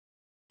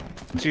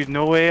Dude,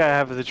 no way I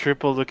have the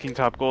triple looking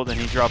top gold and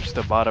he drops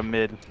the bottom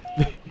mid.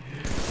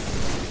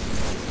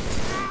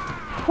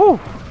 Whew.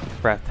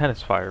 Wrath 10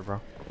 is fire,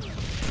 bro. Look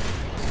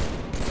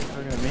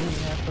at me.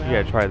 You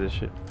gotta try this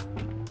shit.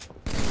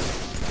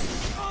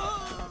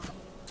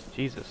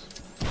 Jesus.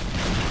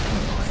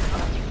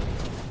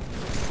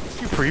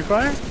 You free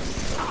fire? I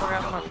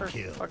forgot my first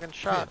fucking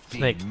shot.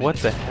 Snake, what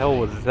the hell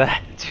was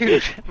that?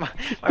 Dude,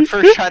 my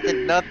first shot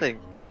did nothing.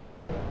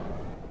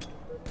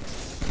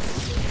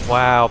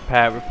 Wow,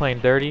 Pat, we're playing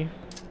dirty.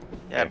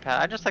 Yeah,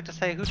 Pat, I just like to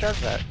say, who does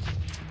that?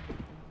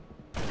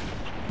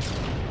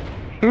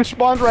 Who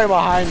spawned right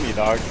behind me,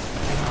 dog?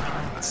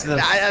 That's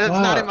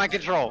not in my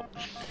control.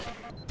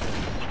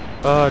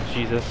 Oh,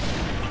 Jesus.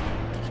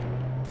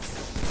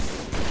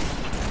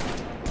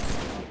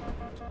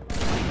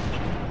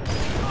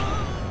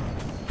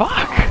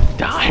 Fuck!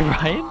 Die,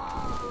 Ryan!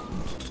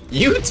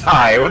 You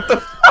die! What the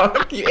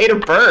fuck? You ate a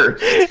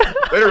bird!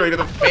 Literally to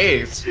the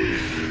face!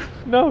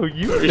 No,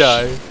 you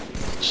die.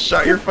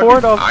 Shut your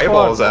Poured fucking off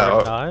eyeballs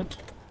spawn, out.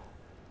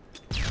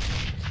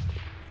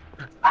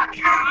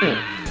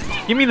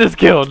 Give me this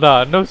kill.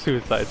 Nah, no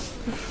suicides.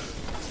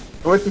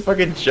 I went to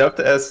fucking jump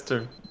to S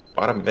to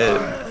bottom mid.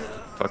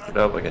 Fucked it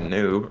up like a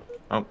noob.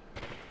 Oh.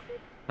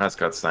 I just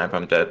got sniped.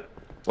 I'm dead.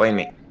 Blame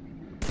me.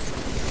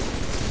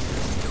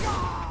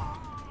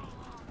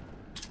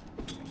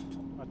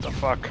 What the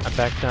fuck? I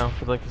backed down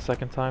for like the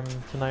second time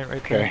tonight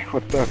right there. Okay,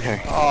 what the,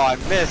 okay. Oh, I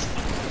missed.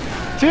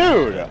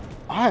 Dude!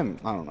 I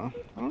don't know.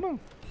 I don't know.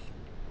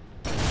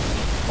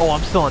 Oh,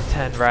 I'm still on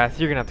 10, Wrath.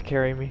 You're gonna have to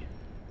carry me.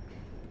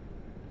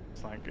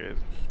 It's not good.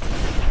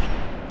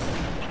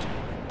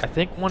 I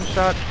think one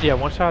shot. Yeah,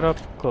 one shot up,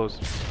 close.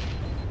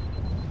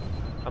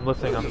 I'm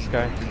lifting on this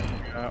guy.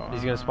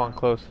 He's gonna spawn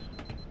close.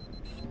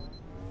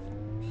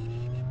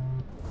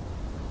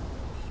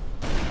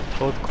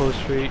 Both close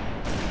straight.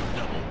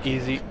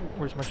 Easy.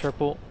 Where's my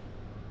triple?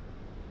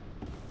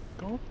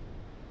 Go.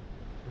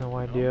 No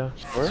idea.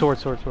 Sword?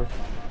 Sword.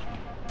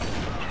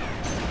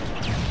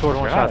 Sword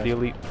one shot, the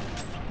elite.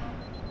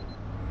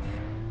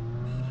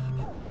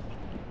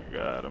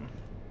 Got him.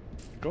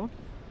 Go.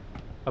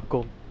 Up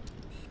gold.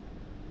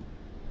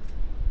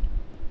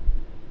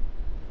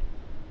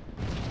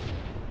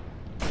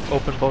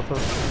 Open both of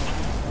them.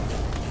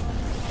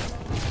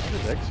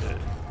 Good exit.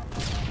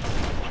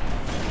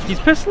 He's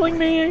pistoling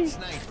me!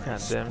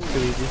 God damn, it's too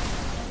easy.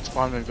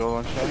 Spawn and go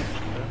one shot.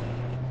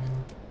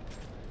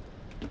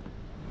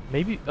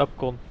 Maybe up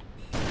gold.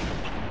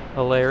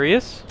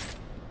 Hilarious.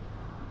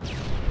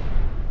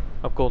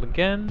 Up gold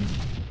again.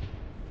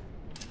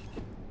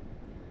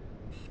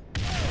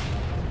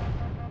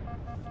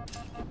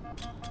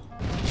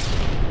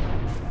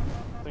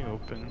 Thing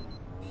open.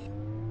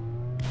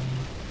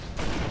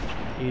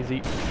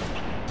 Easy.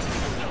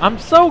 I'm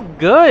so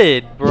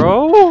good,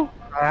 bro!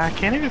 I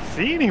can't even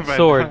see anybody.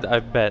 Sword, I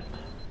bet.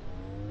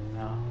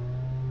 No.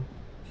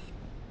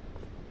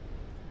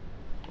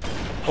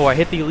 Oh, I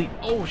hit the elite.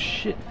 Oh,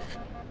 shit.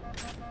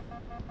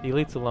 The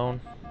elite's alone.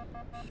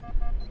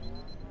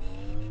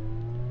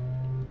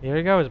 The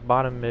other guy was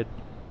bottom mid.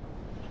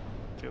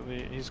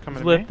 He's coming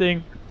He's to me.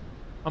 lifting.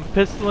 I'm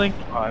pistoling.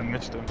 Oh, I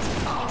missed him.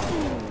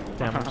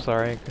 Damn, I'm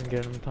sorry. I couldn't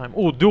get him in time.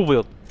 Oh, dual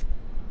wield.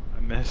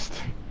 I missed.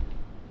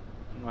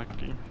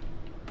 Unlucky.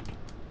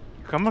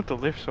 You come up the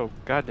lift so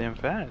goddamn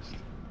fast.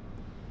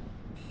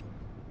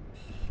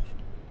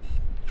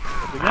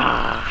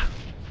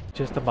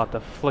 Just about to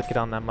flick it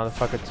on that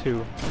motherfucker,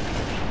 too.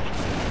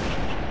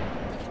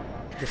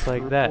 Just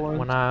like that.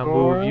 When I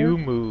move, you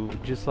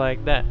move. Just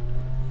like that.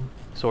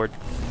 Sword.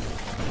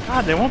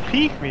 God, they won't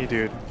peek me,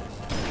 dude.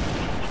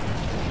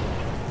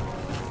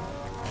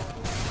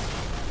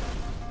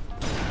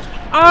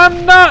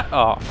 I'm not.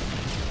 Oh,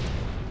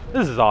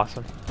 this is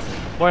awesome.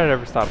 Why did I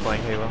ever stop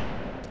playing Halo?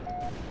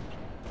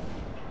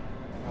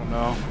 Oh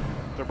no.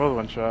 They're both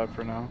one shot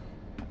for now.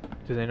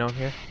 Do they know I'm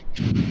here?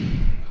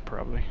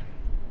 Probably.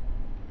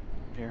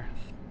 Here.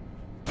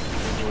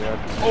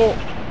 Oh,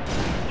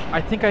 I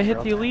think I hit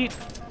the elite.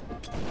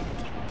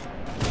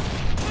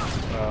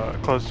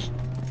 Close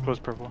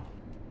purple.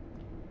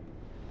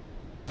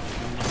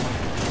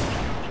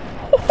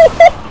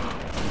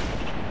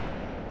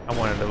 I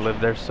wanted to live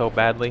there so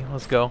badly.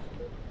 Let's go.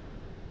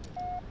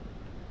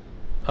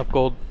 Up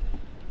gold.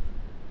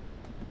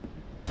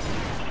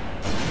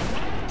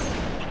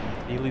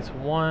 The elite's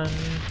one.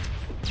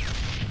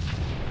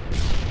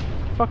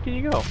 Where the fuck did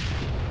you go?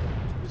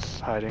 He's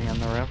hiding in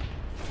the ramp.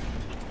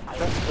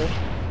 That's good.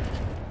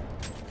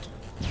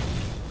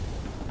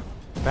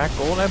 Back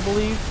gold, I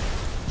believe.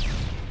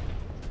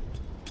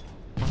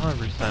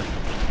 100%.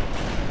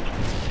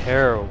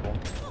 Terrible.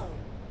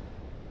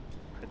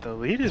 The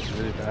lead is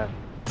really bad.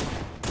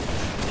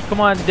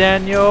 Come on,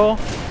 Daniel.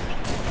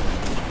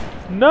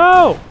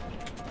 No!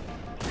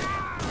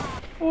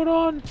 Hold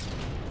on.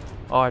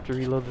 Oh, I have to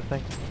reload the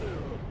thing.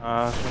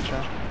 Switch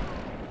out.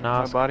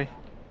 Nah, My body.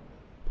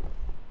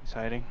 He's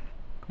hiding.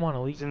 come on,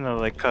 elite. He's in the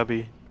like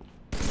cubby.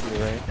 To the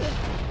right.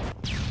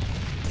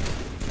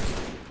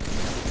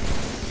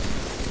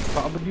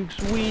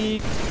 Babadook's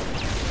weak.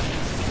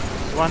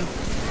 One.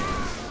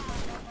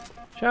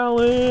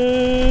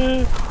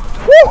 Challenge!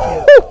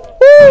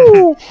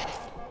 Woo!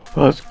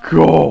 Let's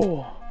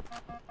go!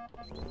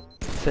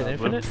 Is it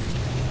infinite?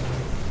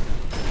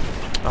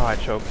 Oh, I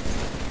choked.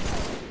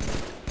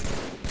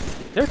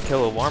 They're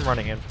killable. I'm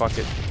running in. Fuck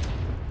it.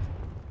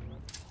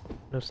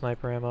 No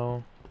sniper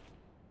ammo.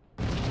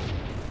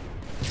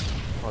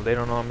 Oh, they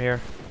don't know I'm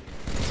here.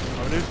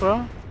 How do you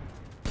well?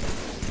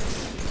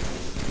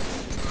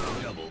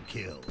 Double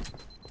kill.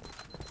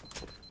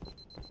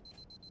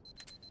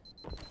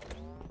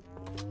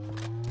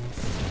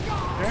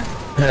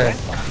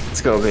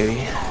 Let's go,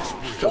 baby.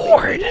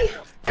 Lord!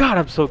 God,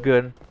 I'm so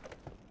good.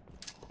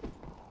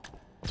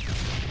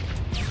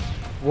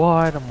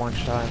 What? I'm one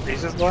shot.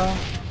 Jesus low. How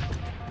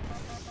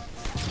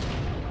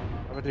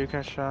about you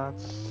catch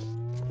shots?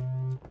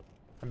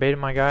 I baited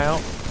my guy out.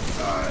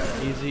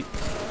 Easy.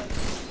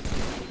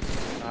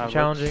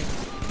 Challenging.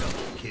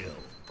 Double kill.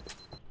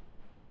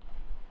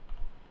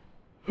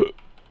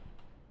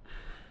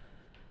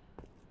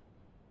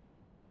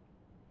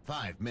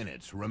 Five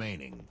minutes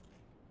remaining.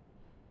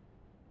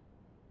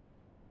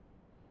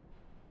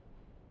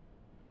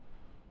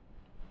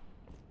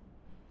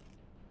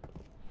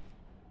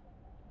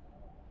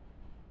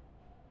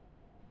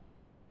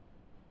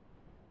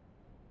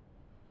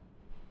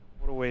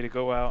 What a way to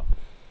go out.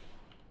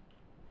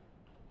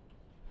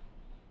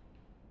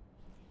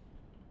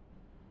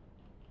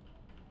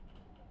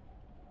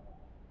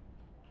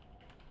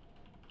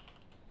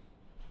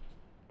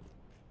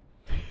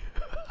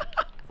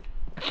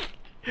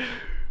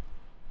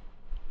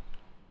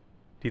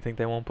 Do you think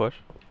they won't push?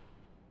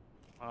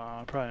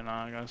 Probably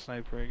not. I got a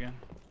sniper again.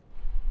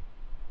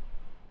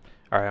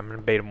 Alright, I'm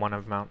gonna bait him one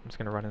of them out. I'm just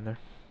gonna run in there.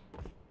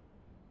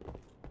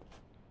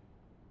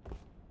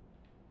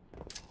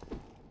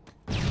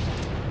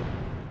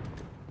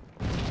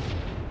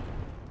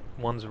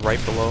 One's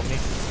right below me.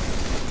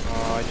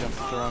 Oh, I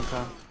jumped at the wrong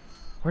time.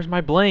 Where's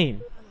my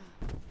Blaine?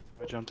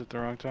 I jumped at the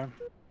wrong time.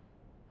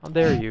 How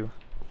dare you?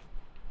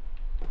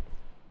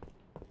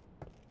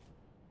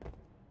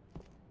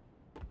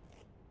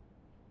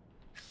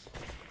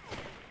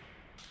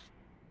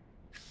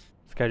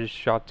 This guy just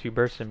shot 2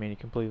 bursts at me and he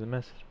completely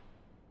missed.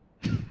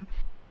 I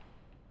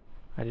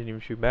didn't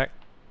even shoot back.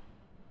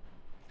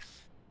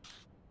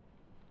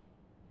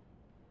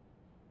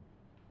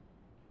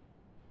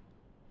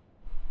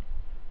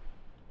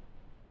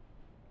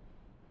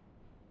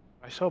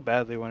 I so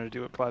badly want to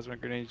do a plasma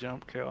grenade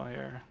jump kill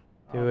here.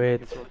 Do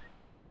it.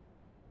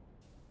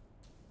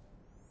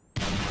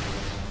 You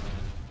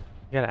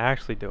gotta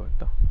actually do it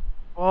though.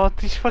 Well,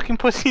 these fucking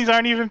pussies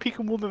aren't even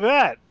peekable to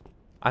that.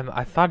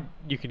 I thought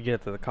you could get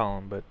it to the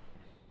column, but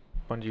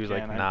Bungie was like,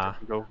 Can't, I nah. have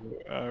to go for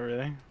it. Oh,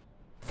 really?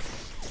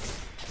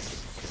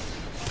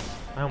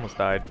 I almost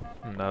died.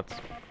 I'm nuts.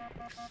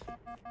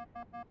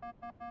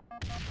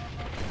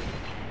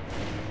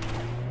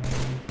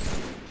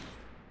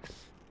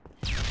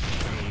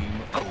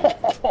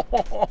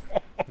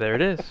 There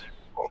it is.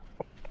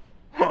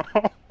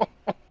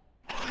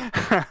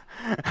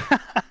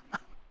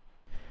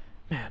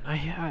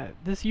 Man,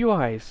 this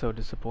UI is so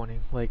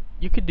disappointing. Like,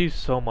 you could do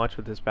so much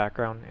with this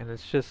background, and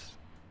it's just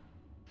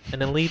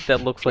an elite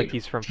that looks like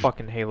he's from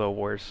fucking Halo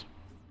Wars.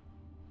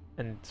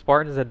 And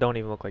Spartans that don't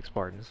even look like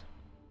Spartans.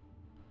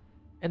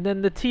 And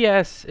then the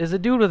TS is a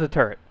dude with a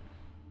turret.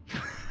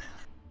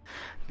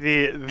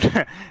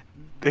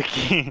 the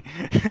key,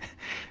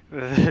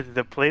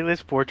 the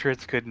playlist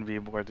portraits couldn't be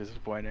more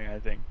disappointing, I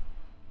think.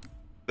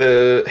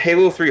 The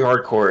Halo 3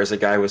 hardcore is a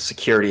guy with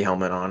security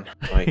helmet on.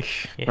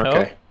 Like, You know?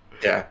 okay,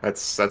 yeah,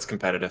 that's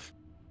competitive.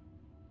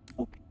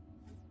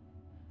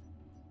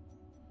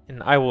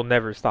 And I will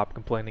never stop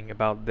complaining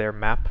about their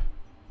map,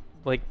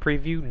 like,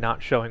 preview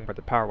not showing where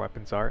the power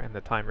weapons are and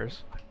the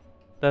timers.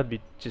 That'd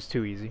be just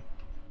too easy.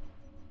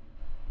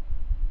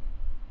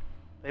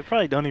 They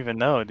probably don't even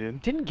know,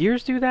 dude. Didn't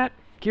Gears do that?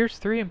 Gears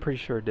 3, I'm pretty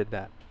sure, did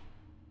that.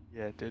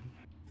 Yeah, it did.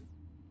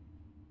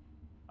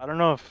 I don't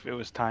know if it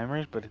was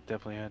timers, but it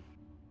definitely had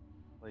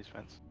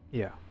placements.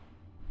 Yeah.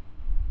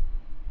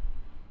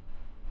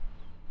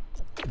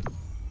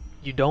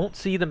 You don't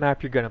see the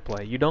map you're gonna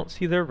play. You don't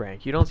see their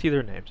rank. You don't see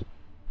their names.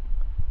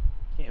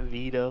 Can't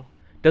veto.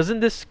 Doesn't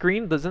this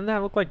screen, doesn't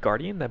that look like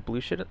Guardian? That blue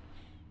shit?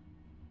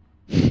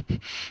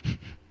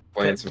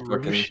 Playing some Blue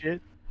fucking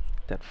shit.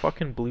 That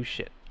fucking blue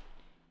shit.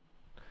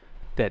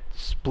 That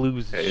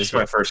sploos. Hey, it's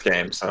my first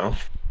game, so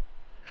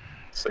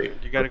You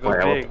gotta go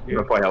big, I'm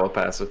gonna play hella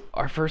passive.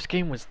 Our first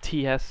game was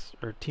TS,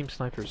 or Team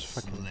Sniper's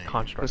fucking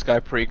construct. This guy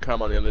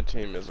pre-com on the other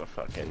team is a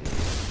fucking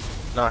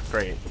not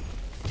great.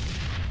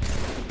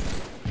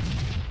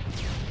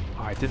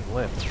 Oh, I didn't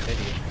live.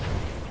 Idiot.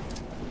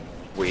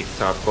 Weak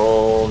top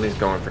gold. He's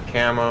going for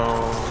camo.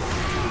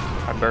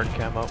 I burned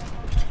camo.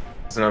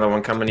 There's another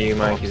one coming to you,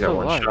 Mike. He's got still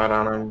one alive. shot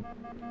on him.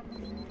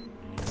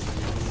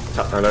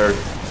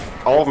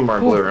 All of them are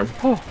in blue room.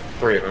 Oh,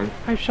 3 of them.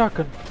 I have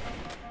shotgun.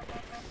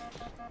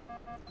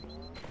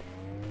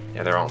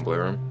 Yeah, they're all in blue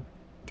room.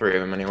 3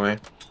 of them anyway.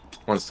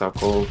 One's top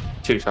gold.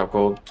 2 top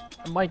gold.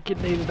 I might get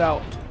naded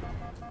out.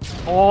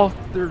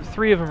 There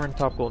 3 of them are in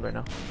top gold right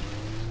now.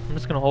 I'm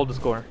just gonna hold the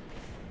score.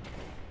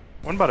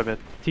 One bottom mid.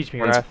 Teach me,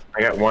 One's- Wrath.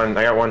 I got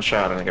one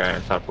shot on the guy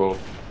on top gold.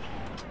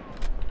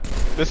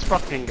 This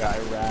fucking guy,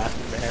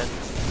 Wrath, man.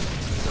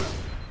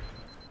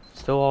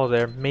 Still all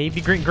there. Maybe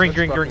green. Let's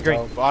fucking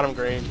go. Bottom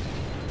green.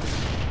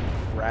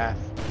 Wrath.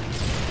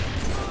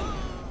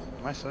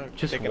 My suck.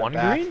 Just Taking it one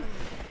back. green?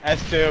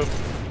 S2.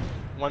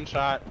 One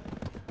shot.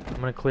 I'm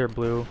gonna clear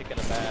blue. Taking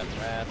a bad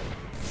Wrath.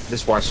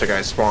 Just watch the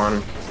guy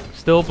spawn.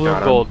 Still blue Got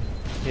and him. gold.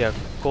 Yeah,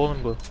 gold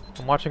and blue.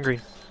 I'm watching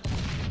green.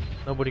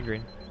 Nobody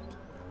green.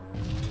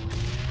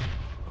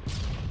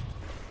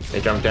 They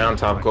jumped down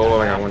top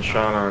gold. I got one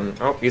shot on.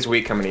 Oh, he's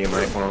weak coming to you,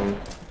 Mike.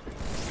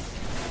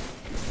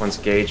 One's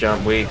gay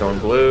jump weak going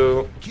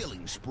blue.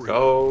 Killing spree.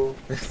 Go.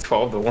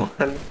 12 to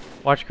 1.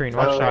 Watch green.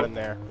 One Watch shot out. in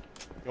there.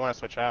 You want to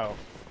switch out?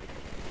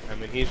 I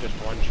mean, he's just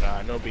one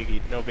shot. No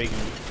biggie. No biggie.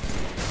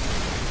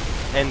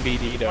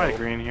 NBD though. My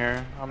green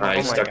here. I'm He Oh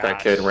my stuck that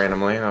gosh. kid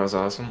randomly. That was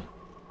awesome.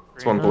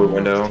 It's green. one blue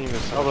window. Team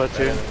is Elbow so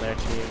better two. than their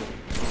team.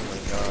 Oh my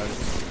god.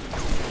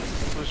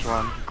 Who's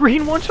one?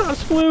 Green one shot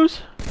us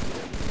blues.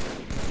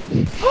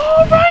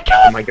 Oh my Oh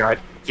god! my god.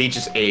 He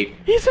just ate.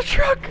 He's a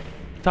truck!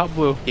 Top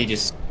blue. He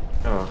just.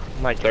 Oh.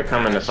 My They're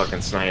coming to gosh.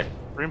 fucking snipe.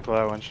 Green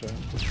blow one shot.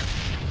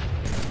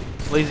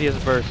 Lazy as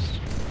a burst.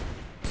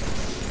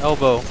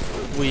 Elbow.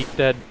 Weak.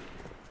 Dead.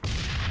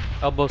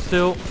 Elbow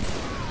still.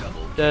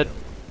 Dead.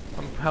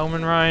 I'm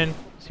helming Ryan.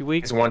 Is he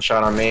weak? He's one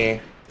shot on me.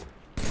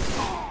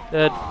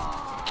 Dead.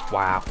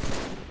 Wow.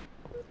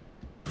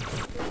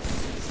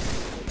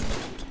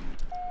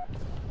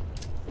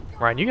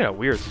 Ryan, you got a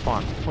weird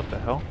spawn. What the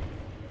hell?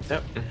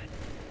 Yep.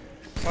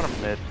 Bottom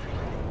mid.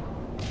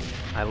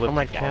 I live Oh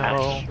my camo.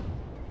 gosh.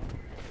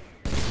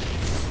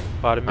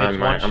 Bottom mid's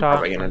one I'm shot.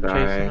 probably gonna I'm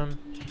die. chasing him.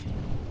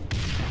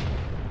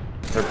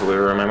 They're blue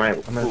room. I'm gonna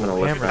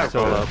lift Camera's that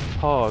still gold. up.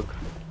 Hog.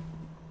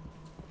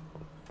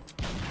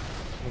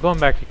 I'm going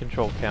back to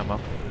control camo.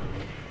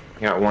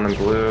 Got one in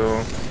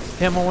blue.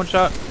 Camo one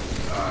shot.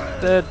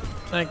 Dead.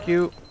 Thank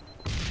you.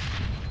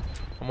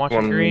 I'm watching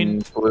One green.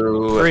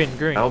 blue.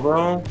 Green.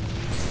 Elbow.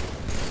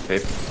 Okay.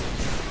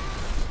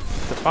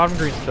 The bottom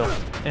green still.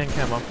 And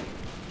camo.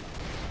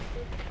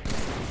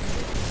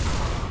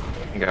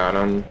 Got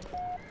him.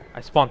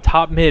 I spawned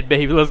top mid,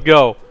 baby. Let's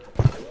go.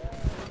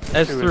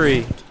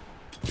 S3.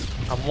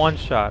 I'm one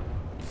shot.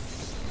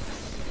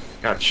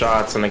 Got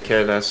shots on the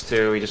kid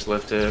S2. He just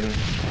lifted.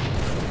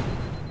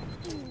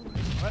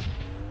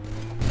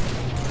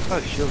 Oh,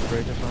 shield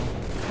break or something.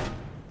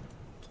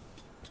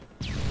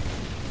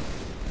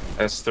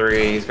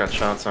 S3. He's got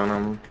shots on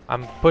him.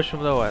 I'm pushing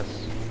with OS.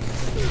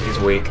 He's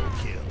weak.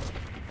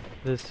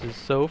 This is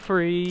so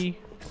free.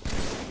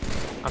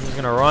 I'm just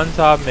gonna run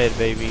top mid,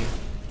 baby.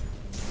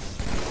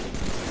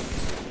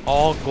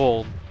 All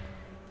gold.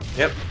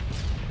 Yep.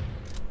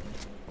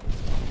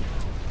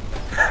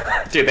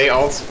 Dude, they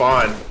all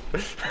spawned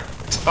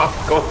top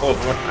gold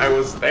when I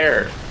was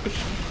there.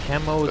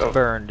 Camo is So-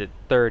 burned at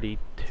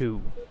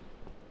 32.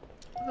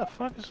 What the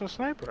fuck is a I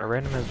sniper?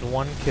 ran him as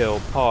one kill.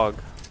 Pog.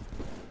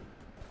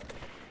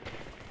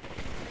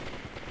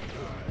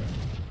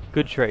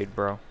 Good trade,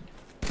 bro.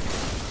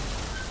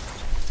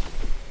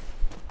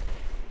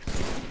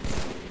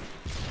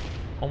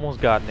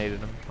 Almost god naded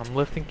him. I'm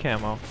lifting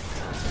camo.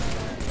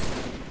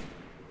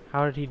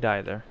 How did he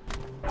die there?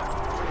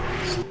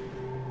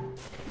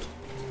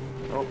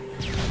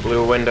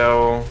 Blue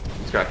window.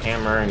 He's got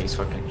hammer and he's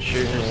fucking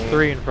shooting. There's me.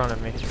 3 in front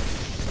of me.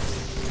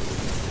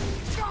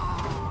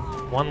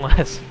 One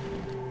less.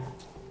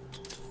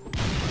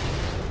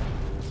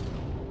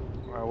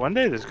 One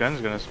day this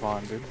gun's gonna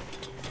spawn, dude.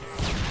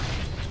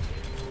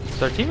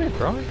 Is our teammate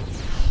throwing?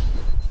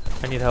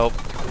 I need help.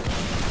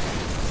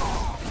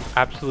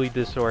 Absolutely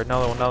destroyed.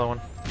 Another one.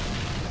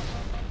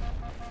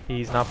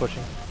 He's not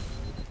pushing.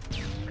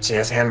 She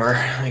has hammer.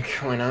 Like,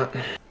 why not?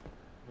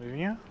 Leaving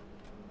you?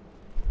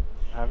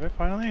 Have it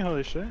finally?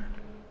 Holy shit.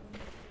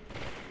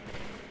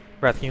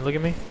 Wrath, can you look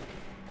at me?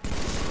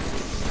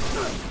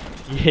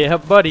 Yeah,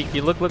 buddy. Can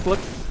you look?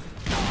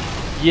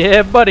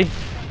 Yeah, buddy.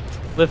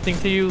 Lifting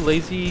to you.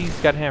 Lazy's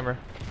got hammer.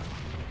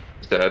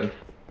 He's dead.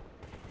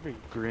 Be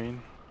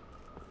green.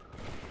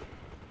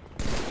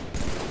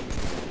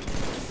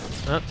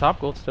 Top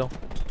gold still.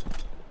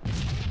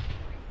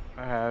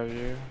 I have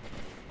you.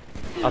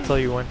 I'll tell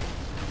you when.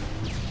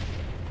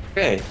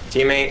 Okay,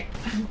 teammate.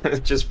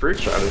 Just brute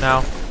shot it.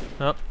 Now.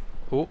 Oh.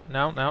 Ooh,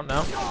 now.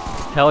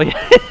 Hell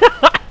yeah.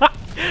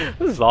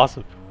 This is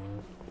awesome.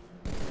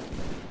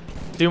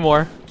 2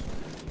 more.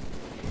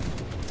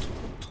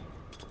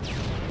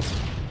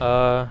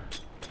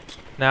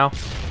 Now.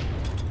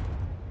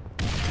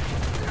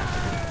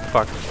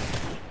 Fuck.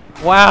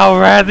 Wow,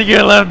 Wrath, you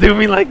gonna let him do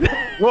me like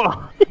that?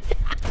 Whoa!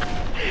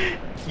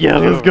 Yeah,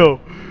 let's go.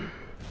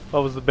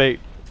 What was the bait?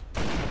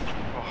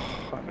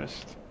 Oh, I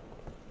missed.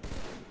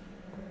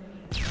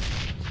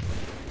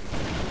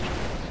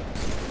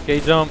 Okay,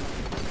 jump.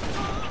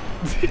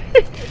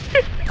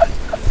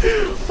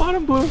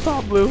 Bottom blue,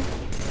 top blue.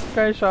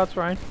 Okay, shots,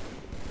 Ryan.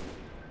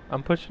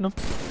 I'm pushing him.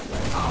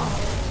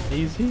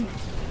 Easy.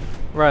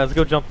 Right, let's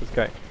go jump this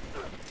guy.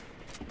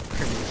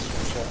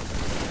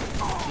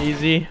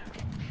 Easy.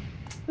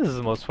 This is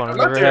the most fun I'm I've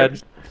not ever there.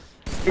 had.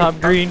 Top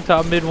green,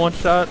 top mid, one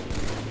shot. I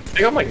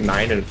think I'm like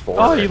 9 and 4.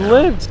 Oh, right you now.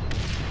 lived!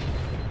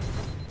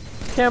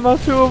 Camo,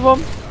 2 of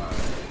them.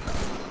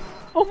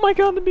 Oh my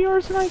god, the BR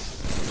is nice.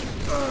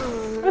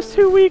 That's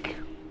too weak.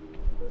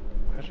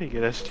 How did he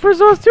get us? For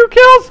those 2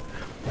 kills!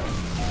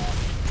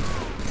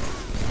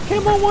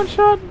 Camo, 1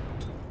 shot.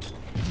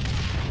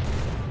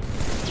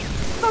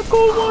 Not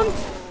gold 1.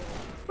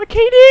 My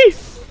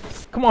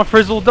KD! Come on,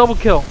 Frizzle, double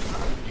kill.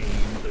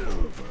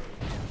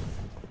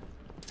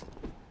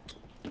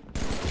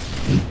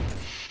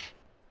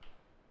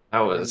 That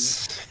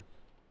was.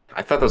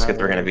 I thought those kids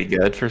were gonna be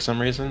good for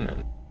some reason,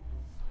 and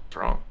it's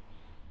wrong.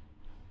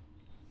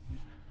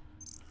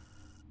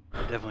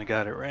 Definitely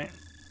got it right.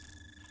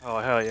 Oh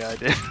hell yeah, I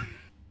did.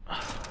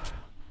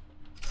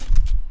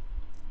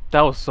 That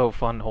was so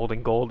fun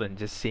holding gold and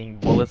just seeing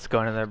bullets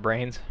going in their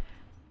brains.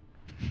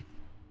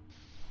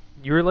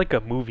 You were like a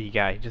movie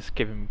guy, just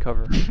giving me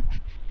cover.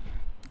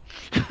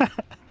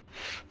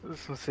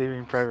 This was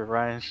Saving Private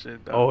Ryan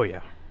shit. Though. Oh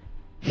yeah.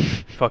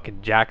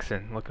 Fucking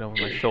Jackson looking over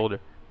my shoulder.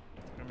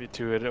 Gonna be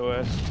 2 at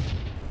OS.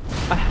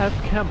 I have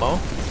camo.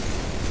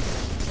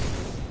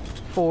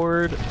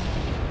 Forward.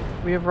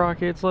 We have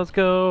rockets, let's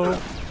go.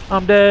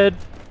 I'm dead.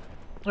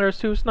 There's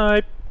 2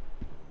 snipe.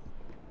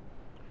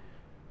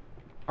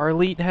 Our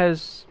elite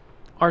has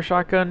our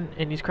shotgun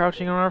and he's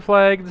crouching on our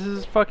flag. This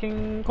is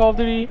fucking Call of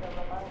Duty.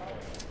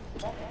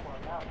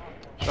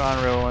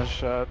 Sean real 1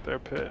 shot. Their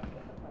pit.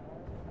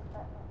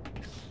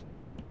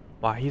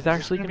 Wow, he's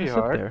actually gonna gonna be sit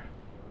hard? there.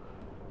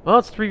 Well,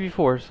 it's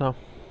 3v4, so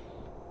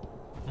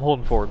I'm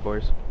holding forward,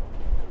 boys.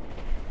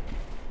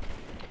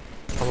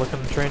 I'm looking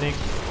at training.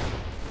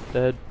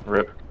 Dead.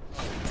 Rip.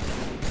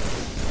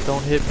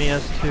 Don't hit me,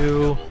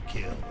 S2. Double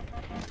kill.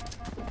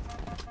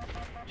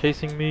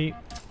 Chasing me.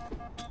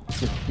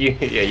 Yeah,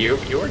 you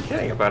weren't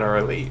kidding about our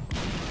elite.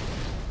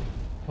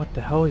 What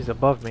the hell? He's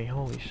above me.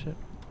 Holy shit.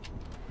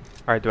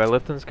 Alright, do I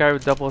lift in this guy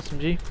with double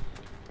SMG?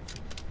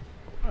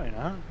 Probably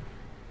not.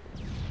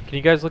 Can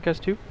you guys look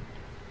S2?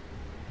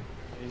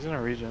 He's in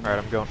a region. Alright,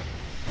 I'm going.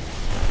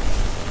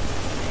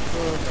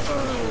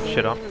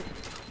 Shit up.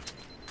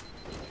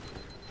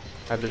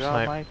 I have their Good job,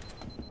 snipe. Mike.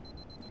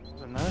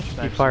 There's another He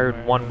snipe fired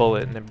somewhere. 1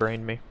 bullet and it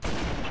brained me.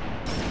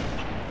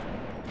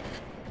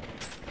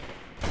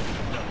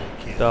 Double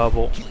kill.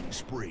 Double. Killing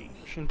spree.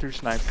 Pushing through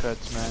snipe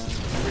cuts, man.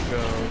 Here we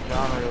go.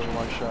 John real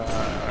 1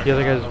 shot. The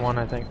other guy's 1,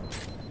 I think.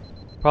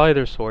 Probably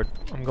their sword.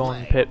 I'm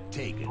going pit.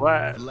 Taken.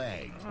 What?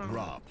 Flag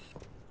dropped.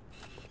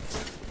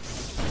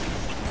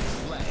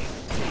 Flag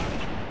taken.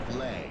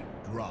 Flag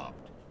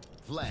dropped.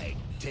 Flag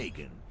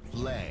taken.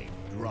 Flag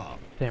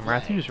dropped. Damn,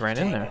 Wrath, you just ran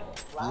in there.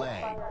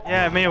 Flag.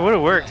 Yeah, I mean, it would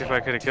have worked if I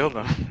could have killed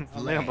them.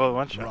 I made them both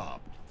 1 shot.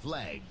 Dropped.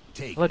 Flag I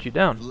taken. let you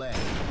down. Flag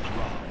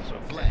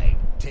dropped. Flag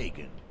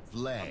taken.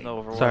 Flag.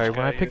 No Overwatch Sorry, when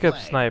guy I pick either.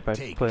 up snipe, I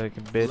Taken. play like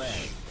a bitch.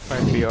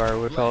 Flag. My BR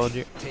would followed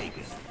you.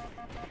 Taken.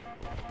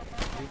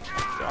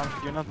 John,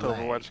 you're not the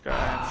Overwatch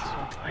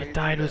guy. I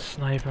died with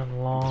snipe on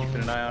long.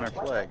 Keeping an eye on our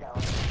flag.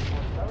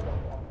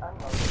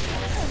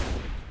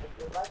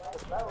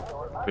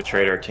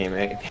 Betrayed our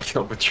teammate.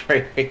 Killed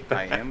betrayed.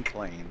 I am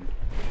playing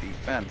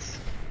defense.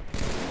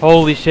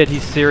 Holy shit,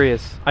 he's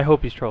serious. I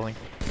hope he's trolling.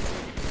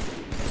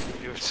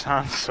 Dude, it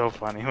sounds so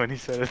funny when he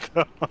said it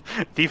though.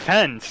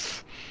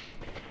 Defense!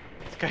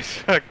 This guy's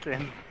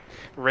fucking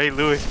Ray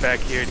Lewis back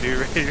here, dude.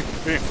 Ready to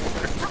put in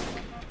work.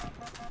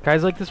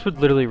 Guys like this would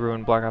literally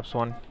ruin Black Ops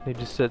 1. They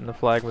just sit in the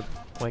flag with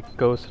like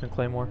Ghost and a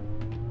Claymore.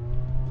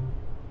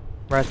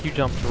 Wrath, you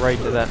jumped right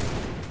into that.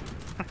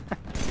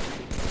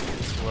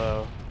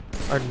 Slow.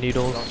 Our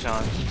needles, Don't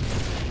challenge.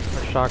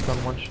 our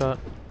shotgun 1 shot.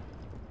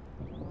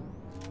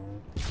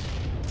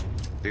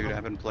 Dude,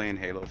 I've been playing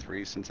Halo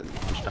 3 since it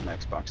launched on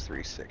Xbox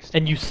 360.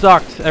 And you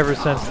sucked ever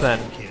since then.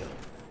 Kill.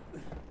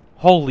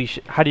 Holy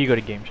shit. How do you go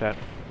to game chat?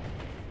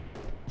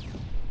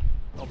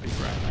 Don't be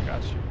Brian, I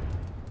got you.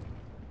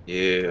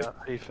 Yeah. Yeah,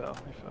 he fell,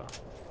 he fell.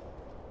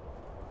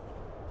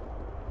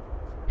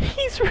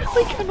 He's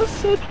really gonna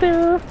sit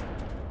there.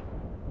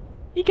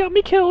 He got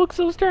me killed because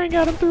I was staring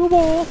at him through a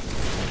wall.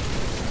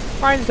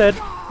 Ryan's dead.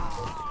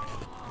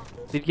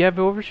 Did you have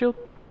overshield?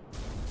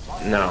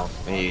 No,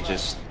 he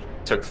just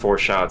took 4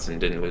 shots and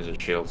didn't lose his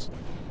shields.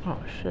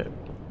 Oh shit.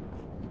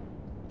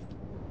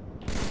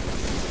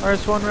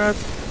 RS1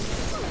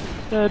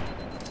 Wrath. Dead.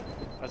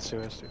 Let's do,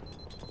 let's do.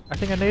 I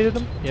think I naded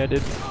him. Yeah, I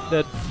did.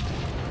 Dead.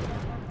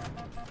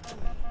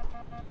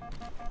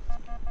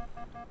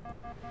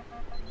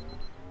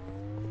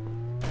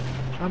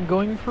 I'm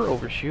going for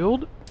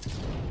overshield.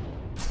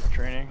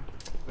 Training.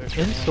 They're In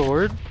training.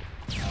 sword.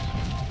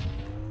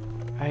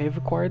 I have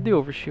acquired the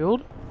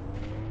overshield.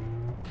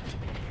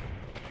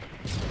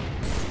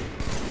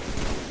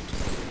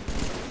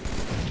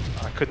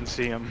 I couldn't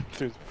see him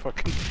through the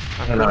fucking.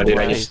 I don't know, dude.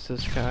 I Place just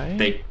this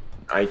guy.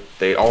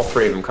 they all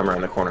 3 of them come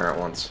around the corner at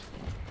once.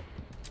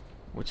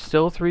 Which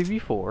still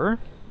 3v4.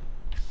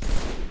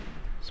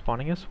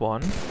 Spawning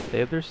S1. They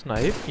have their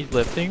snipe. He's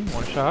lifting.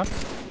 1 shot.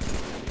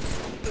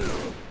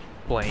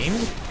 Blamed.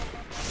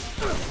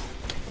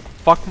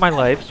 Fuck my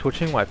life.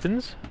 Switching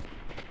weapons.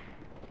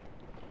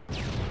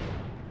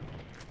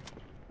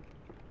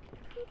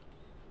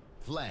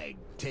 Flag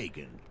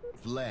taken.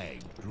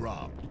 Flag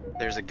dropped.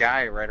 There's a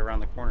guy right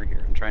around the corner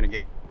here. I'm trying to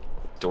get.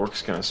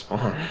 Dork's gonna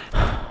spawn.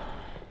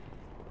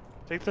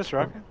 Take this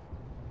rocket.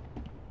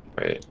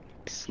 Wait.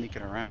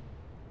 Sneaking around.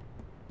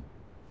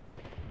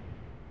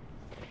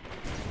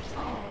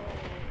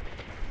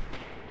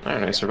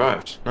 Alright, I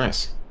survived.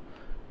 Nice.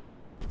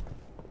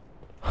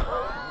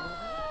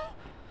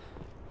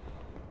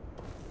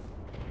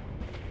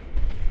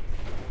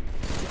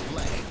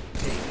 Flag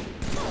taken.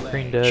 Flag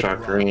Green dead.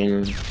 Shot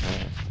green.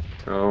 Alright,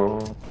 go.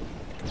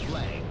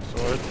 Flag.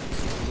 Sword.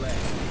 Flag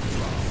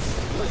dropped.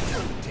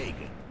 Flag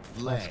taken.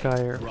 Flag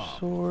Sky dropped.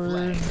 sword.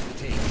 Flag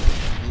taken.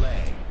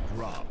 Flag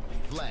dropped.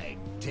 Flag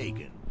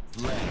taken.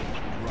 Flag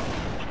dropped.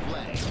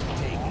 Flag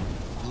taken.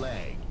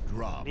 Flag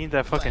dropped. Need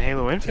that fucking Flag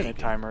Halo Infinite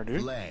taken. timer,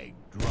 dude. Flag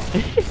dropped.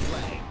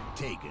 Flag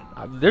taken.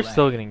 They're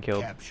still Flag getting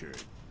killed. Captured.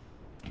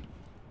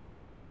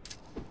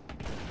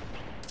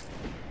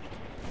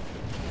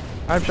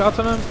 I have shots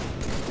on him.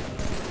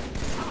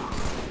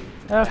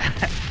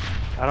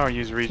 I don't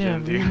use regen,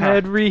 Damn, dude. you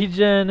had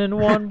regen in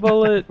one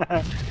bullet.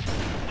 I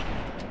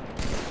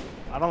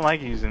don't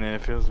like using it.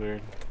 It feels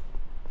weird.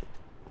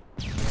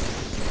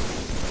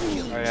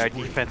 Alright, our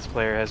defense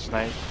player has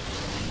sniped.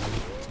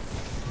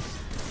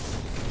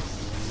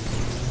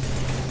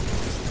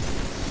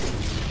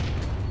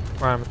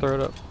 Right, I'm gonna throw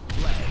it up.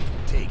 Flag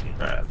taken.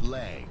 Right.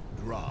 Flag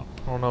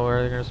dropped. I don't know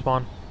where they're gonna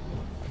spawn.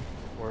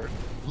 Word.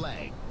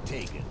 Flag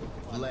taken.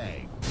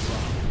 Flag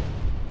dropped.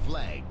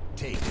 Flag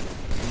taken.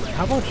 Flag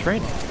How about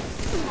training?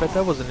 Bet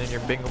that wasn't in your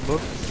bingo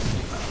book.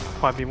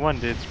 5v1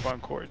 did spawn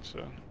cord,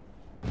 so.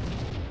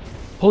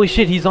 Holy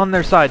shit, he's on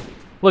their side.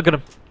 Look at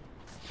him.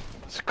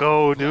 Let's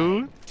go,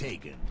 dude.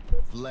 taken.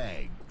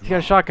 Flag He got a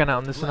dropped. shotgun out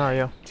in this Flag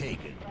scenario.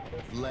 Taken.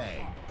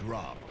 Flag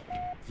dropped.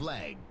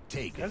 Flag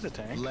taken. That's a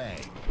tank.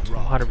 Flag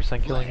dropped.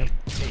 100% killing him.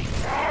 Flag taken.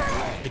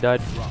 Flag He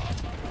died. dropped.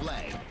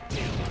 Flag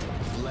taken.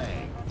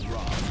 Flag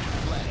dropped.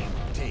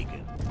 Flag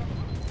taken.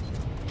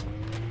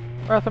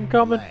 Wrath, I'm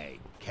coming. Flag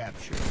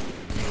captured.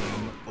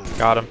 Game over.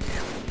 Got him.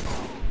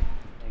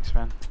 Thanks,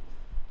 man.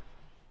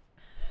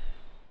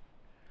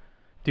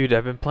 Dude,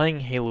 I've been playing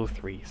Halo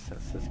 3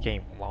 since this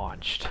game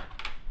launched.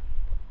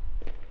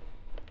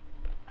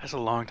 That's a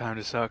long time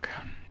to suck.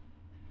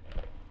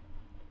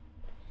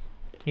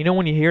 You know,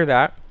 when you hear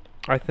that,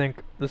 I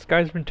think this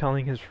guy's been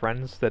telling his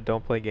friends that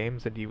don't play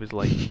games that he was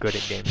like good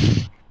at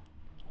games.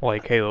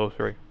 Like Halo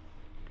 3.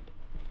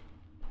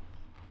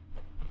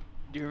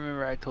 Do you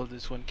remember I told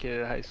this one kid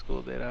at high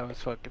school that I was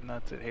fucking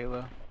nuts at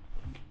Halo?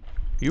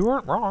 You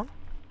weren't wrong.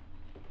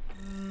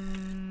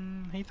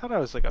 He thought I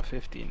was like a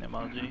 50 in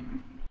MLG.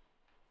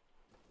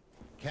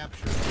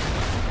 Captured.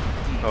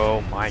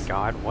 Oh my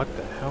god, what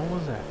the hell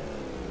was that?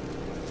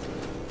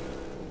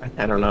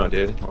 I don't know,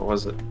 dude. What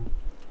was it?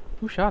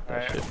 Who shot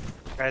that Alright.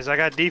 Guys, I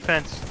got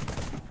defense.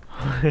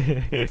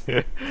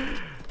 shit?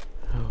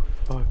 Oh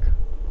fuck.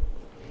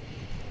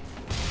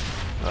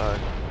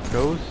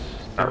 Ghost.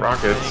 Got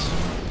rockets.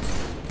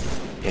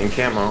 In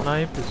camo.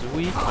 Snipe is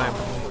weak. I'm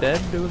dead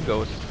doing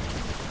ghost.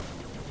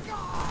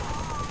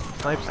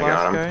 Snipes I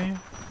got last him. guy.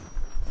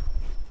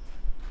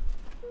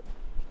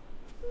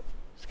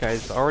 This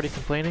guy's already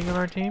complaining on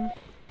our team.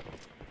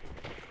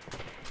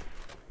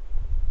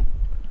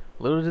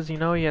 Little does he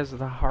know he has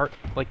the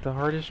hardest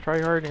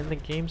tryhard in the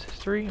game's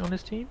history on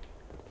his team.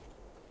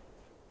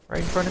 Right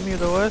in front of me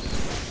with OS.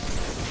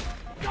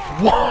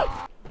 What?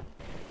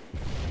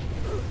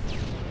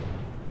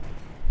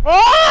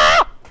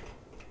 Ah!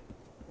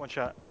 One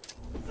shot.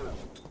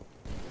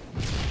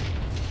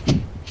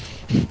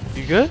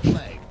 You good?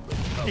 Flag.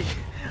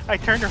 I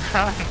turned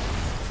around.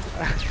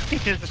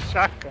 There's a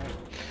shotgun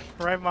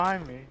right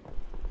behind me.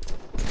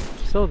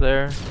 Still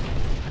there.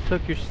 I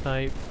took your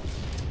snipe.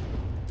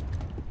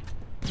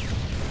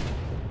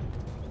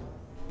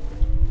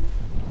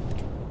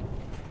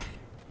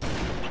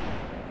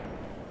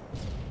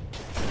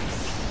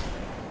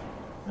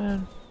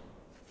 Man.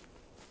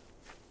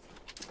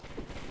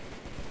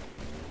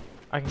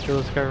 I can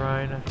kill this guy,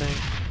 Ryan, I think.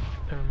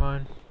 Never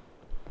mind.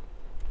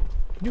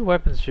 New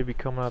weapons should be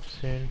coming up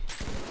soon.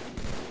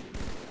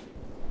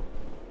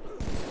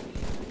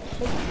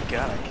 Oh my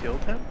god, I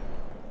killed him?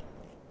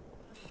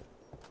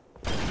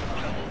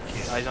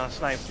 Eyes on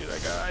snipe, dude. I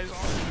got eyes on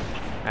him.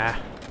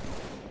 Ah.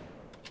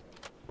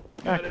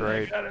 Not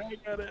great. I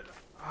got it.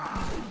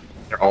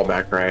 They're all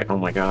back right. Oh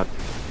my god.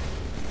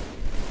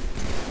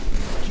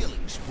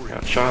 Killing spree.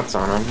 Got shots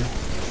on them.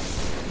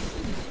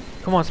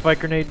 Come on, Spike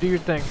Grenade, do your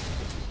thing.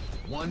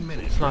 1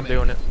 minute. It's not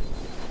doing it.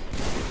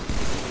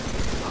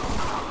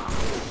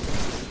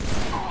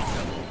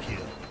 Double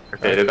kill.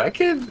 Okay, did that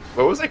kid...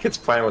 What was that kid's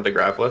plan with the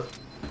grappler?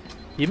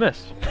 He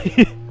missed.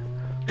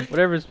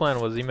 Whatever his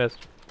plan was, he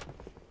missed.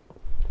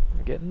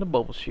 I'm getting the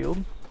bubble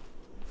shield.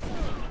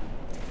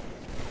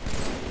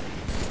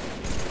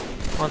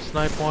 Come on,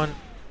 snipe one.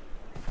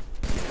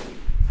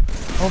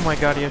 Oh my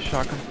god, he has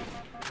shotgun.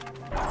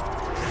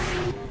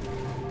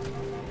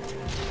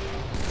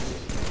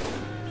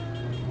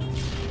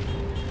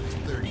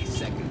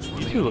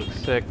 You two look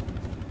sick.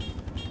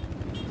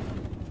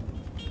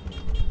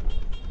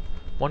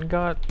 One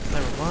got.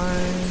 Never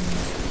mind.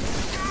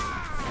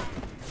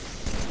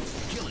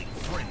 Killing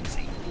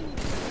frenzy.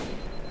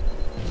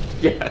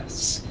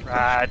 Yes.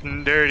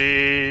 Riding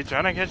dirty,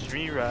 trying to catch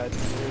me riding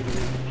dirty.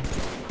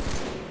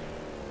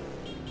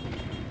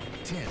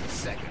 10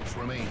 seconds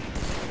remaining.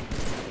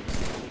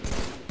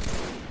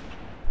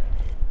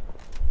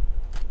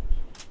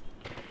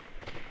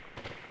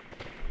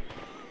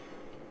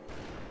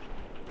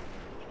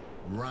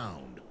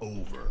 Round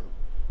over.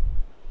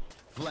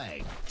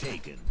 Flag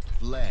taken.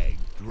 Flag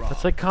drop.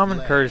 It's like common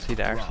Flag courtesy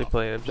to actually drop.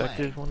 play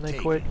objective Flag when they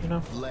taken. quit, you know?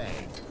 Flag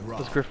drop.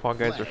 Those Griffball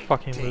guys are Flag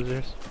fucking taken.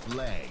 losers.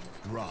 Flag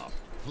drop.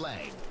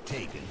 Flag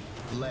taken.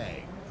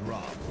 Flag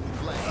drop.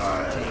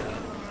 Flag taken.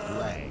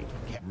 Flag.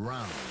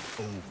 Round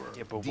over.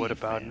 Yeah, but what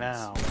about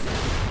now?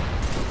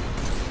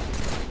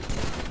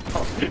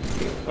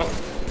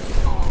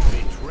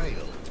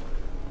 Betrayal.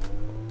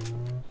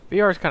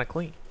 VR is kind of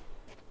clean.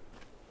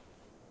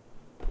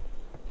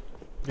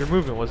 Your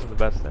movement wasn't the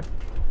best there.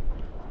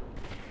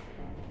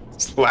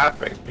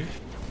 Slapping.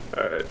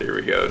 Alright, here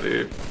we go,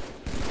 dude.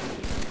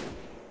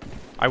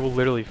 I will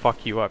literally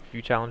fuck you up if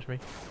you challenge me.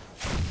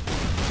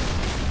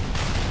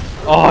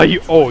 Oh,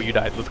 you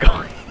died. Let's go.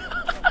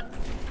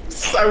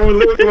 I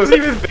literally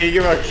wasn't even thinking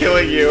about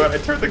killing you, and I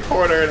turned the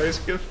corner and I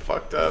just get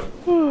fucked up.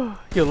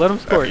 Yo, let him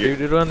score, you-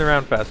 dude. It'll end the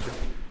round faster.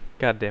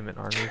 God damn it,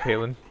 Army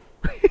Palin.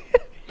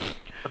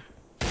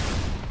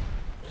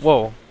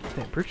 Whoa.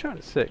 Damn, Brute Shot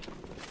is sick.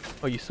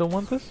 Oh, you still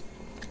want this?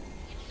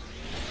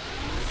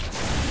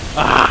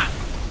 Ah!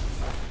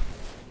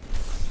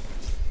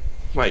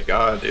 My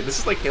god, dude. This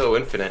is like Halo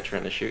Infinite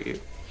trying to shoot you.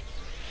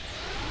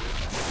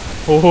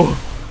 Oh.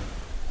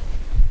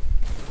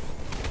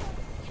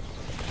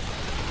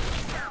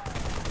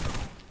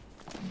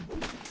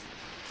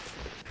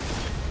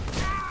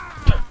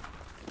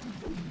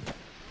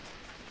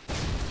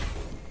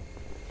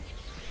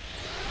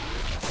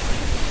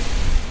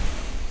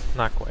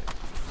 Not quite.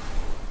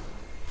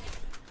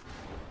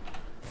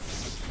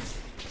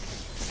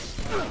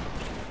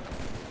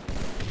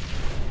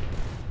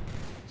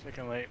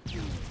 Second late.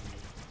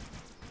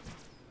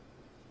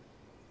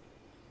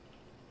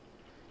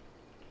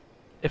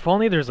 If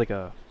only there's like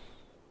a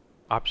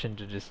option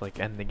to just like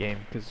end the game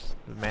because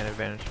the man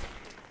advantage.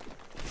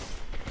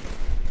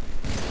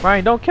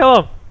 Ryan, don't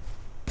kill him.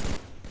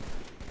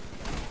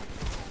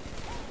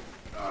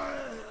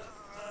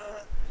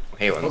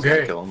 Halen's Okay.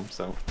 gonna kill him,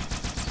 so.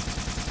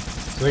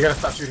 So they gotta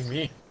stop shooting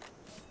me.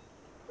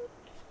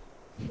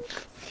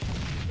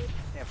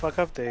 Yeah, fuck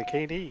up the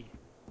KD.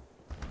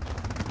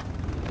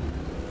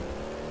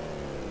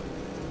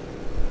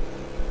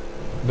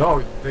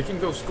 No, they can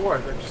go score.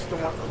 I just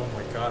don't want. Oh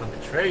my god, I'm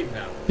betrayed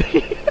now.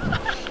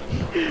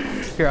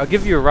 Here, I'll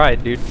give you a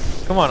ride, dude.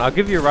 Come on, I'll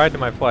give you a ride to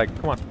my flag.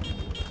 Come on.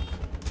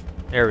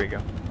 There we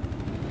go.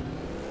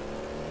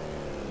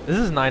 This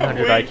is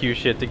 900 wait. IQ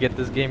shit to get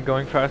this game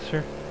going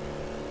faster.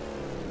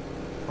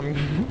 Dude,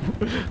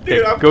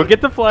 Okay, I'm- go get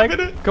the flag. I'm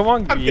gonna- Come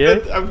on, I'm yeah.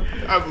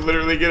 I'm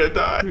literally gonna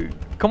die.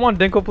 Come on,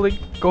 Dinklebling.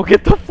 Go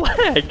get the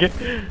flag.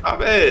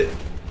 I'm it.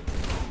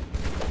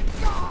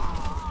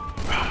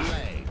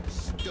 Flag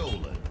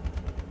stolen.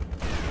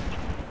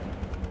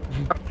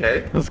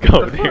 Okay. Let's go,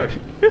 What the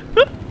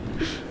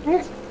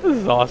dude. This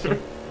is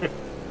awesome.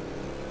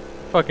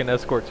 Fucking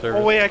escort service.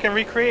 Oh wait, I can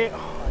recreate.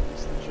 Oh, I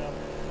used the jump.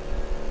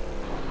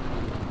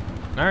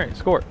 Alright,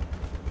 score.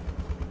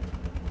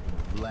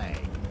 Flag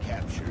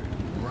captured.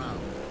 Round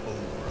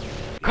over.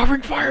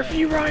 Covering fire for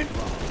you, Ryan.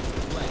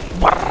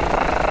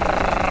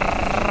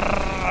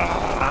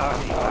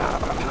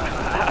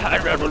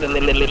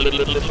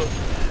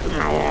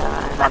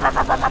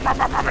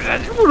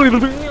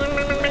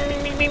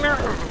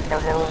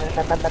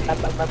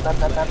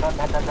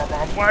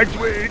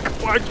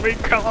 Flags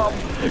weak, kill him,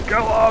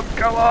 kill him,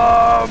 kill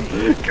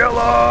him, kill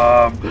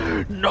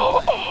him. No.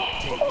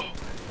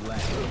 Flag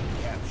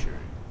captured.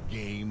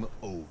 Game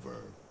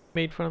over.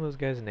 Made fun of those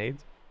guys'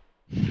 nades.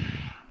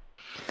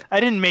 I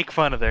didn't make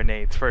fun of their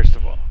nades, first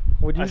of all.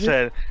 What'd you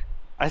say?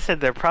 I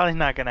said they're probably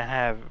not gonna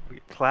have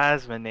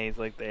plasma nades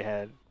like they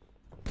had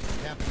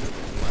Capture the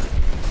flag.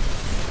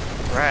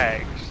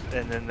 frags,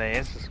 and then they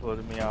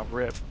insta-exploded me off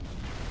rip.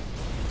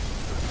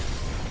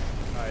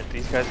 Alright,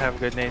 these guys have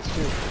good nades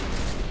too.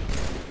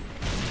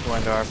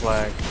 Going to our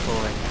flag,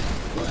 pulling.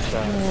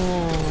 Shot.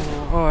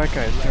 Oh, that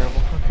guy's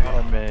terrible.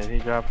 Our mid, he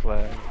dropped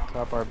flag.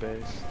 Top our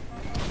base.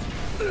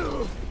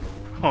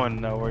 Oh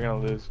no, we're gonna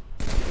lose.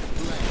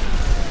 Stolen.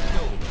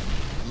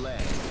 Flag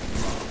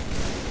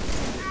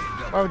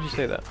dropped. Why would you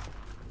say that?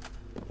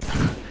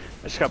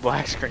 I just got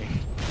black screen.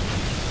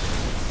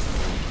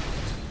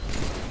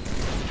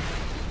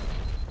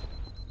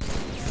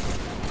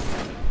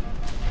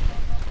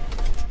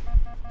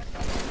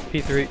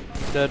 P3,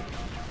 dead.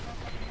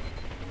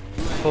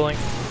 Pulling,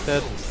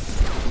 dead.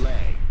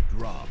 Flag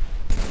dropped.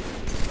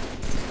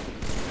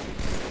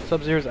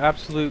 Sub-Zero's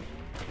absolute.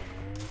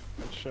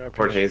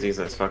 Port Hazy's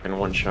that's fucking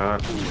one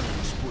shot.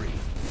 Spree.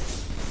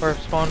 Fire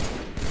spawn.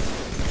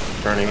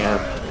 Turning in.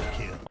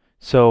 Kill.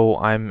 So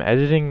I'm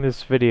editing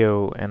this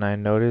video and I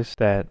noticed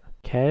that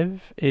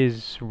Kev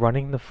is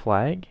running the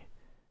flag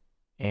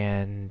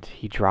and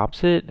he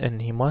drops it,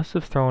 and he must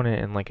have thrown it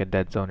in like a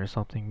dead zone or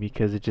something,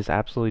 because it just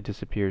absolutely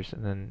disappears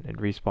and then it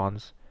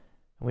respawns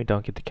and we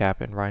don't get the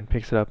cap, and Ryan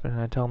picks it up and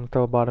I tell him to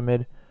throw a bottom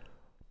mid.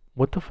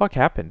 What the fuck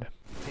happened?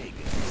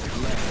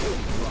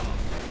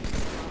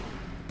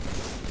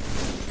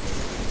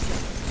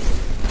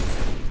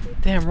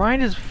 Damn,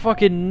 Ryan is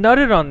fucking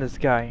nutted on this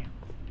guy.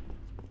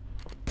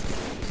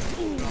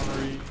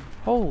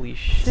 Holy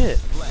shit.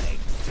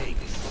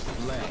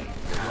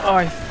 Oh,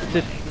 I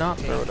did not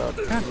throw it up.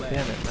 God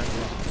damn it, man.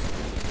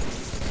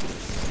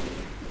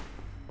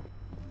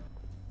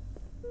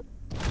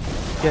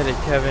 Get it,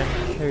 Kevin.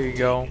 There you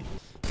go.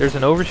 There's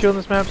an overshield in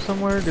this map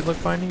somewhere. Good luck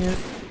finding it.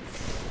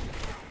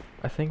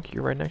 I think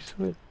you're right next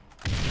to it.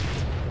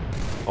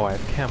 Oh, I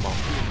have camo.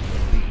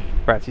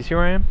 Brats, you see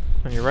where I am?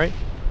 On your right?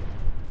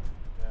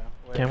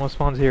 Yeah. Camo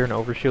spawns here and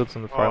overshield's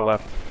on the far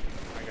left.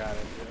 I got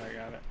it, dude. I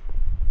got it.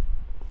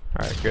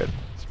 Alright, good.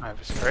 This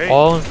map is great.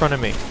 All in front of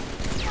me.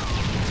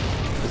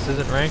 This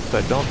isn't ranked, so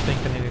I don't think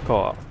I need to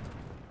call out.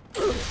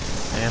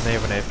 And they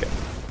have an AFK.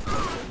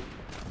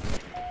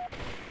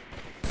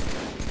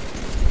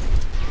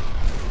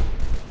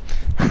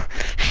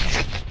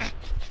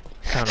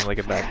 Sounded like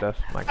a bad death,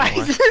 not gonna I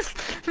lie.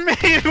 just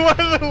made one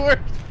of the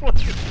worst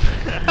plays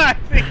I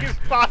think is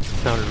possible.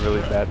 Sounded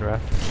really bad,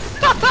 Wrath.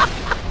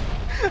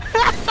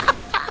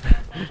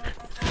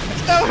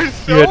 That was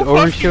so You had fucking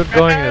overshield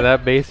going bad. into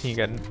that base and you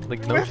got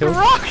like no With kills?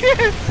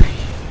 rockets!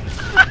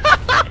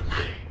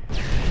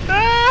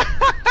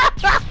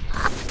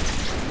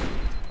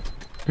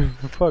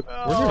 Fuck,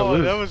 we're gonna Oh,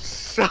 lose. that was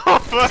so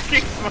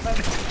fucking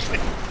funny.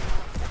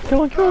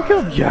 Kill him, kill him,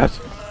 kill him! Yes!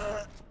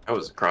 That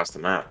was across the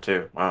map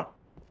too. Wow.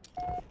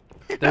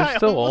 There's I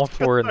still all almost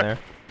 4 in killed there.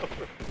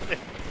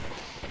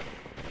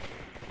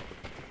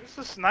 This is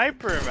a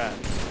sniper, man.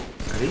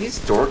 Are these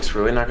dorks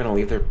really not gonna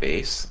leave their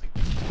base?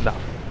 No,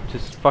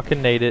 just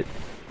fucking nade it.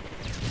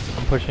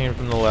 I'm pushing him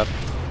from the left.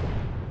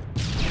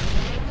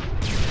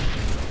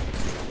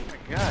 Oh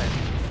my god.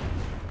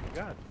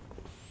 God.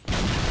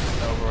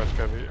 Overwatch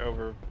cover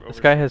over. This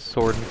guy has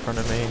sword in front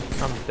of me.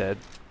 I'm dead.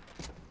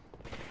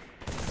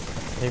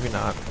 Maybe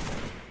not.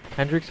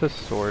 Hendrix has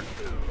sword.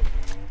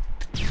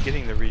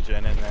 Getting the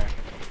regen in there.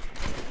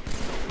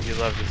 You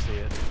love to see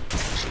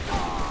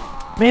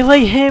it.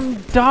 Melee him,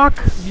 Doc!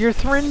 You're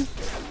thrin.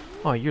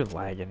 Oh, you're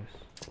lagging.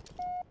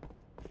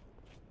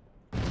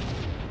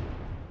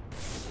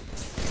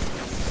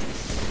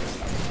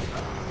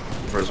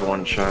 There's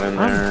one shot in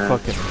I'm there.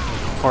 fucking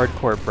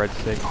hardcore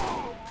breadstick.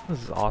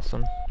 This is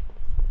awesome.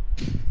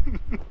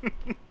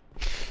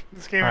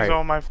 This game is Alright.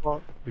 all my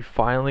fault. We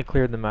finally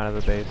cleared them out of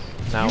the base.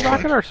 Now, you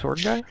rocking our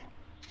sword guy?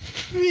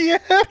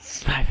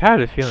 Yes! I've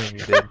had a feeling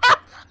you did.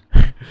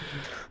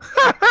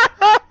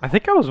 I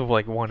think I was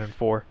like 1 and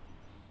 4.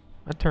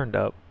 I turned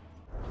up.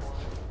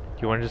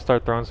 Do you want to just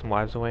start throwing some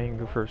lives away and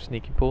go for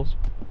sneaky pulls?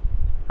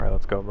 Alright,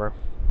 let's go, bro.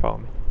 Follow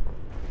me.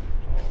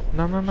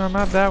 No, no, no,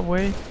 not that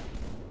way.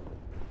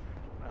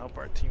 Help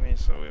our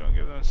teammates so we don't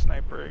give them a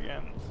sniper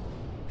again.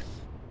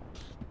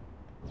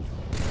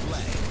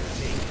 Flag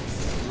taken.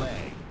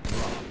 Flag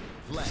drop.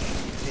 Flag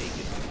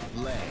taken.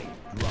 Flag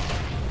drop.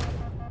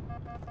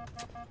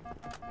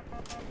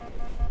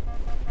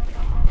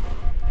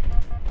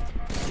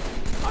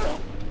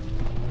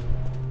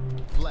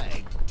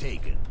 Flag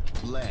taken.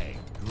 Flag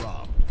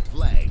drop.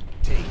 Flag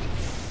taken.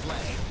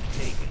 Flag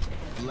taken.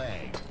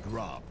 Flag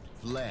drop.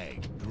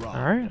 Flag drop.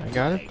 Alright, I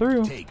got it Flag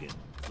through. Taken.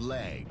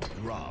 Flag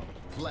drop.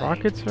 Flag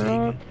Rockets are taken.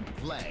 up.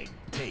 Flag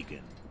taken.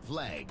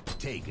 Flag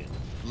taken.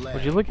 Flag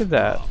Would you look at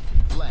that? drop.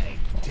 Flag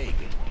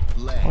taken.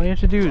 Flag All you have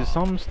to do is drop.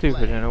 something stupid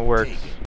Flag and it works. taken.